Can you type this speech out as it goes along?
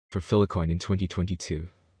for Filecoin in 2022.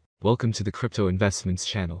 Welcome to the Crypto Investments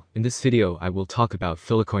channel. In this video I will talk about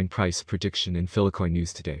Filecoin price prediction and Filecoin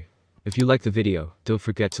news today. If you like the video, don't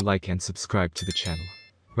forget to like and subscribe to the channel.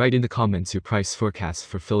 Write in the comments your price forecast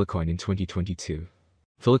for Filecoin in 2022.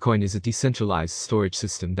 Filecoin is a decentralized storage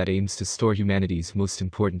system that aims to store humanity's most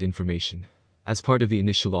important information. As part of the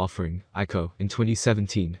initial offering, ICO, in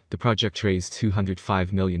 2017, the project raised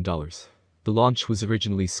 $205 million. The launch was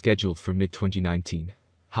originally scheduled for mid-2019.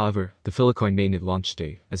 However, the Filecoin mainnet launch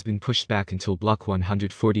date has been pushed back until block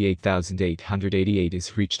 148,888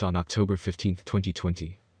 is reached on October 15,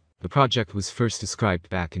 2020. The project was first described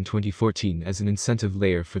back in 2014 as an incentive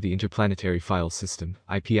layer for the Interplanetary File System,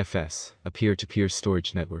 IPFS, a peer-to-peer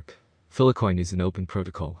storage network. Filecoin is an open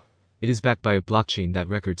protocol. It is backed by a blockchain that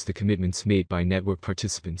records the commitments made by network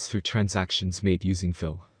participants through transactions made using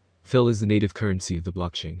Fil. Fil is the native currency of the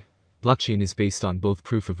blockchain. Blockchain is based on both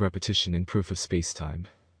proof of repetition and proof of space-time.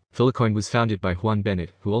 Filecoin was founded by Juan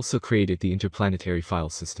Bennett, who also created the Interplanetary File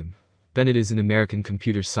System. Bennett is an American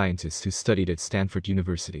computer scientist who studied at Stanford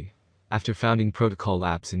University. After founding Protocol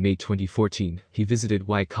Labs in May 2014, he visited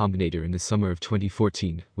Y Combinator in the summer of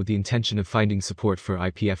 2014 with the intention of finding support for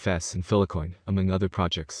IPFS and Filecoin, among other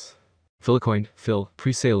projects. Filecoin, Fil,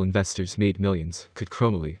 pre-sale investors made millions. Could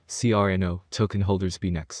Chronally, CRNO, token holders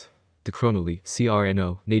be next? The Chronally,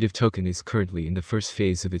 CRNO, native token is currently in the first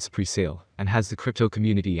phase of its pre-sale, and has the crypto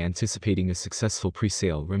community anticipating a successful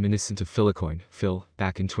pre-sale reminiscent of Filecoin, Fil,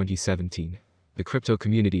 back in 2017. The crypto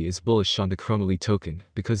community is bullish on the Chronally token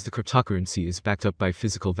because the cryptocurrency is backed up by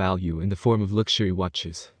physical value in the form of luxury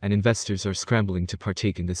watches, and investors are scrambling to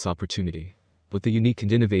partake in this opportunity. With the unique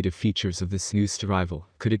and innovative features of this newest arrival,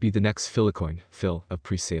 could it be the next Filecoin, Fil, of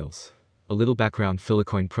pre-sales? A little background: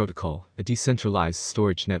 Filecoin Protocol, a decentralized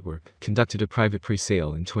storage network, conducted a private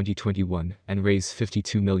pre-sale in 2021 and raised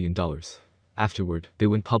 $52 million. Afterward, they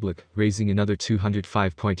went public, raising another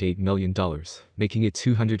 $205.8 million, making it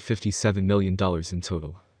 $257 million in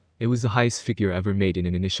total. It was the highest figure ever made in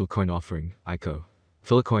an initial coin offering, ICO.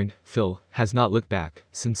 Filecoin, Fil, has not looked back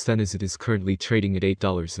since then, as it is currently trading at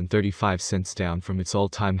 $8.35, down from its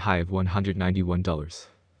all-time high of $191.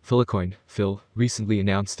 Filecoin, Fil, recently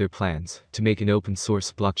announced their plans to make an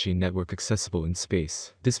open-source blockchain network accessible in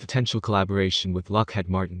space. This potential collaboration with Lockheed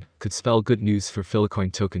Martin could spell good news for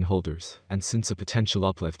Filecoin token holders, and since a potential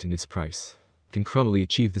uplift in its price. Can Chronally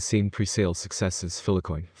achieve the same pre-sale success as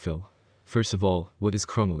Filecoin, Fil? First of all, what is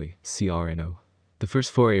Chronally, CRNO? The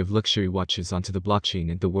first foray of luxury watches onto the blockchain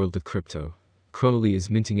in the world of crypto. Chronally is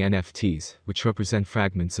minting NFTs, which represent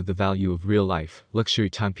fragments of the value of real-life, luxury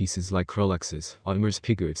timepieces like Rolexes, Audemars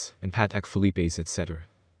Piguets, and Patek Philippe's, etc.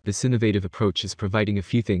 This innovative approach is providing a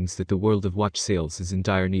few things that the world of watch sales is in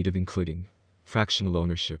dire need of, including fractional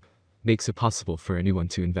ownership. Makes it possible for anyone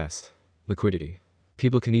to invest. Liquidity.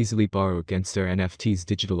 People can easily borrow against their NFTs'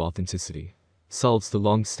 digital authenticity. Solves the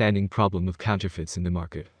long-standing problem of counterfeits in the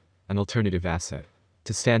market. An alternative asset.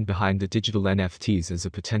 To stand behind the digital NFTs as a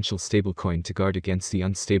potential stablecoin to guard against the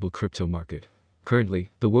unstable crypto market. Currently,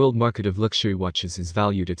 the world market of luxury watches is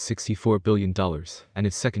valued at $64 billion, and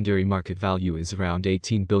its secondary market value is around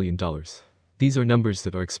 $18 billion. These are numbers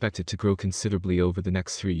that are expected to grow considerably over the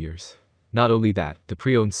next 3 years. Not only that, the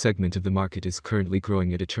pre-owned segment of the market is currently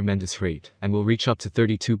growing at a tremendous rate, and will reach up to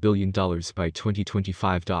 $32 billion by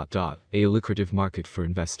 2025. A lucrative market for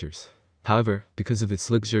investors. However, because of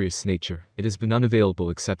its luxurious nature, it has been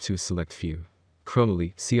unavailable except to a select few.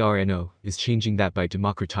 Chronally, CRNO, is changing that by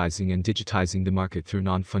democratizing and digitizing the market through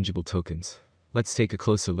non-fungible tokens. Let's take a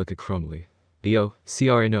closer look at Chronally.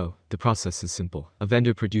 CRNO, the process is simple. A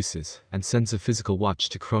vendor produces and sends a physical watch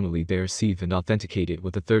to Chronally. They receive and authenticate it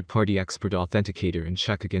with a third-party expert authenticator and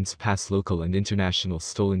check against past local and international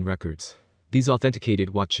stolen records. These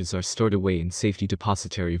authenticated watches are stored away in safety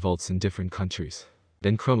depository vaults in different countries.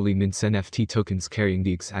 Then Chronally mints NFT tokens carrying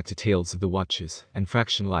the exact details of the watches, and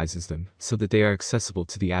fractionalizes them, so that they are accessible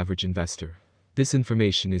to the average investor. This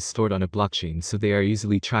information is stored on a blockchain so they are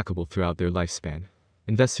easily trackable throughout their lifespan.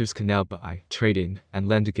 Investors can now buy, trade in, and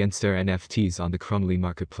lend against their NFTs on the Chronally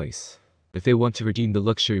marketplace. If they want to redeem the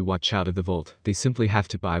luxury watch out of the vault, they simply have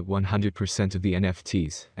to buy 100% of the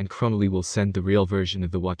NFTs, and Chronally will send the real version of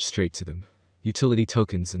the watch straight to them. Utility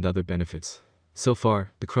tokens and other benefits. So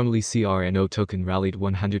far, the Chronally CRNO token rallied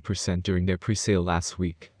 100% during their pre-sale last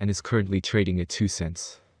week, and is currently trading at 2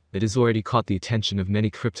 cents. It has already caught the attention of many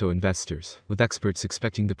crypto investors, with experts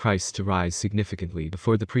expecting the price to rise significantly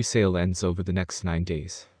before the pre-sale ends over the next 9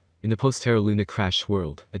 days. In the post-Terra Luna crash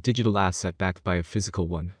world, a digital asset backed by a physical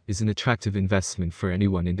one is an attractive investment for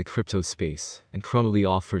anyone in the crypto space, and Chronally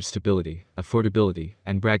offers stability, affordability,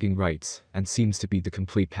 and bragging rights, and seems to be the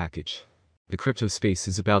complete package. The crypto space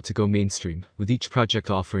is about to go mainstream, with each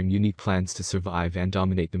project offering unique plans to survive and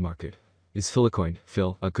dominate the market. Is Filecoin,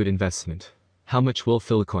 Phil, a good investment? How much will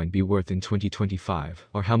Filecoin be worth in 2025,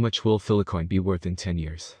 or how much will Filecoin be worth in 10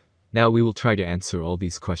 years? Now we will try to answer all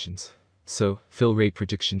these questions. So, Phil rate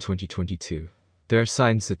prediction 2022. There are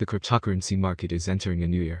signs that the cryptocurrency market is entering a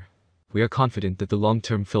new year. We are confident that the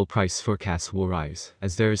long-term Phil price forecast will rise,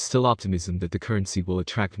 as there is still optimism that the currency will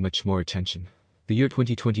attract much more attention. The year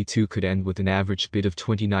 2022 could end with an average bid of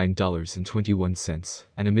 $29.21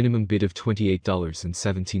 and a minimum bid of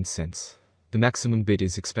 $28.17. The maximum bid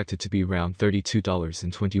is expected to be around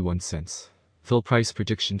 $32.21. Phil price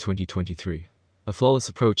prediction 2023. A flawless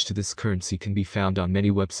approach to this currency can be found on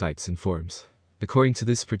many websites and forums. According to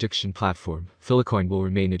this prediction platform, Filecoin will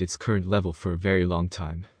remain at its current level for a very long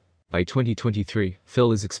time. By 2023,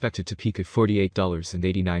 Phil is expected to peak at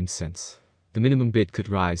 $48.89. The minimum bid could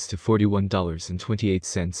rise to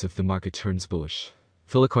 $41.28 if the market turns bullish.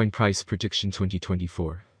 Filecoin price prediction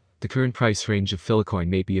 2024. The current price range of Filecoin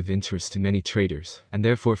may be of interest to many traders, and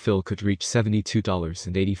therefore Phil could reach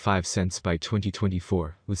 $72.85 by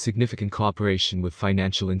 2024, with significant cooperation with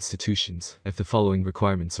financial institutions, if the following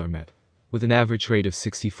requirements are met. With an average rate of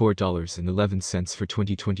 $64.11 for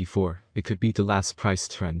 2024, it could beat the last price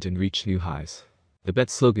trend and reach new highs. The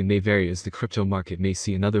bet slogan may vary as the crypto market may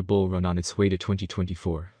see another bull run on its way to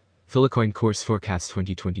 2024. Filecoin course forecast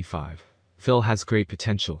 2025. Phil has great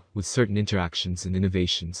potential. With certain interactions and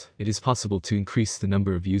innovations, it is possible to increase the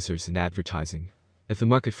number of users and advertising. If the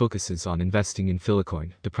market focuses on investing in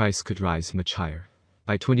Filecoin, the price could rise much higher.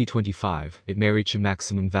 By 2025, it may reach a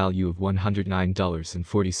maximum value of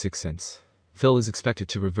 $109.46. Phil is expected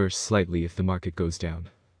to reverse slightly if the market goes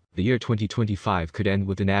down. The year 2025 could end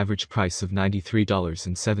with an average price of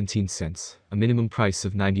 $93.17, a minimum price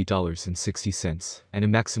of $90.60, and a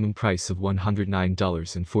maximum price of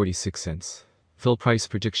 $109.46. Phil price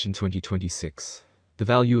prediction 2026. The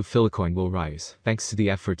value of Filecoin will rise, thanks to the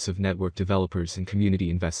efforts of network developers and community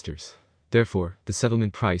investors. Therefore, the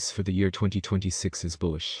settlement price for the year 2026 is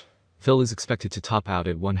bullish. Phil is expected to top out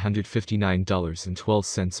at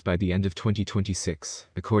 $159.12 by the end of 2026,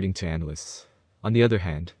 according to analysts. On the other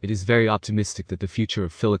hand, it is very optimistic that the future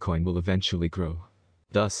of Filecoin will eventually grow.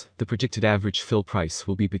 Thus, the predicted average Phil price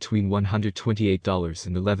will be between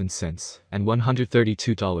 $128.11 and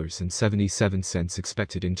 $132.77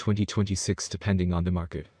 expected in 2026 depending on the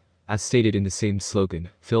market. As stated in the same slogan,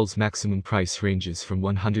 Phil's maximum price ranges from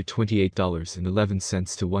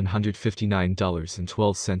 $128.11 to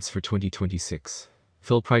 $159.12 for 2026.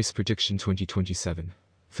 Phil price prediction 2027.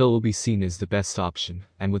 Phil will be seen as the best option,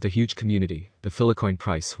 and with a huge community, the Filecoin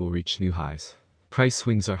price will reach new highs. Price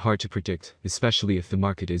swings are hard to predict, especially if the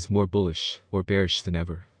market is more bullish or bearish than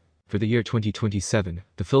ever. For the year 2027,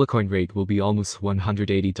 the Filecoin rate will be almost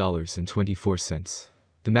 $180.24.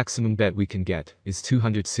 The maximum bet we can get is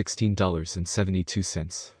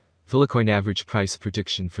 $216.72. Filecoin average price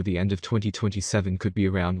prediction for the end of 2027 could be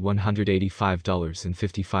around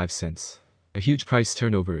 $185.55. A huge price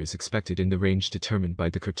turnover is expected in the range determined by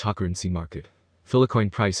the cryptocurrency market.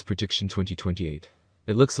 Filecoin price prediction 2028.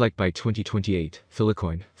 It looks like by 2028,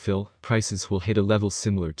 Filecoin, Phil, prices will hit a level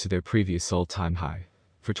similar to their previous all-time high.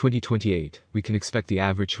 For 2028, we can expect the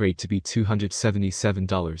average rate to be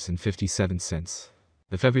 $277.57.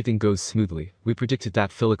 If everything goes smoothly, we predicted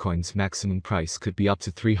that Filecoin's maximum price could be up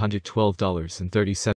to $312.37.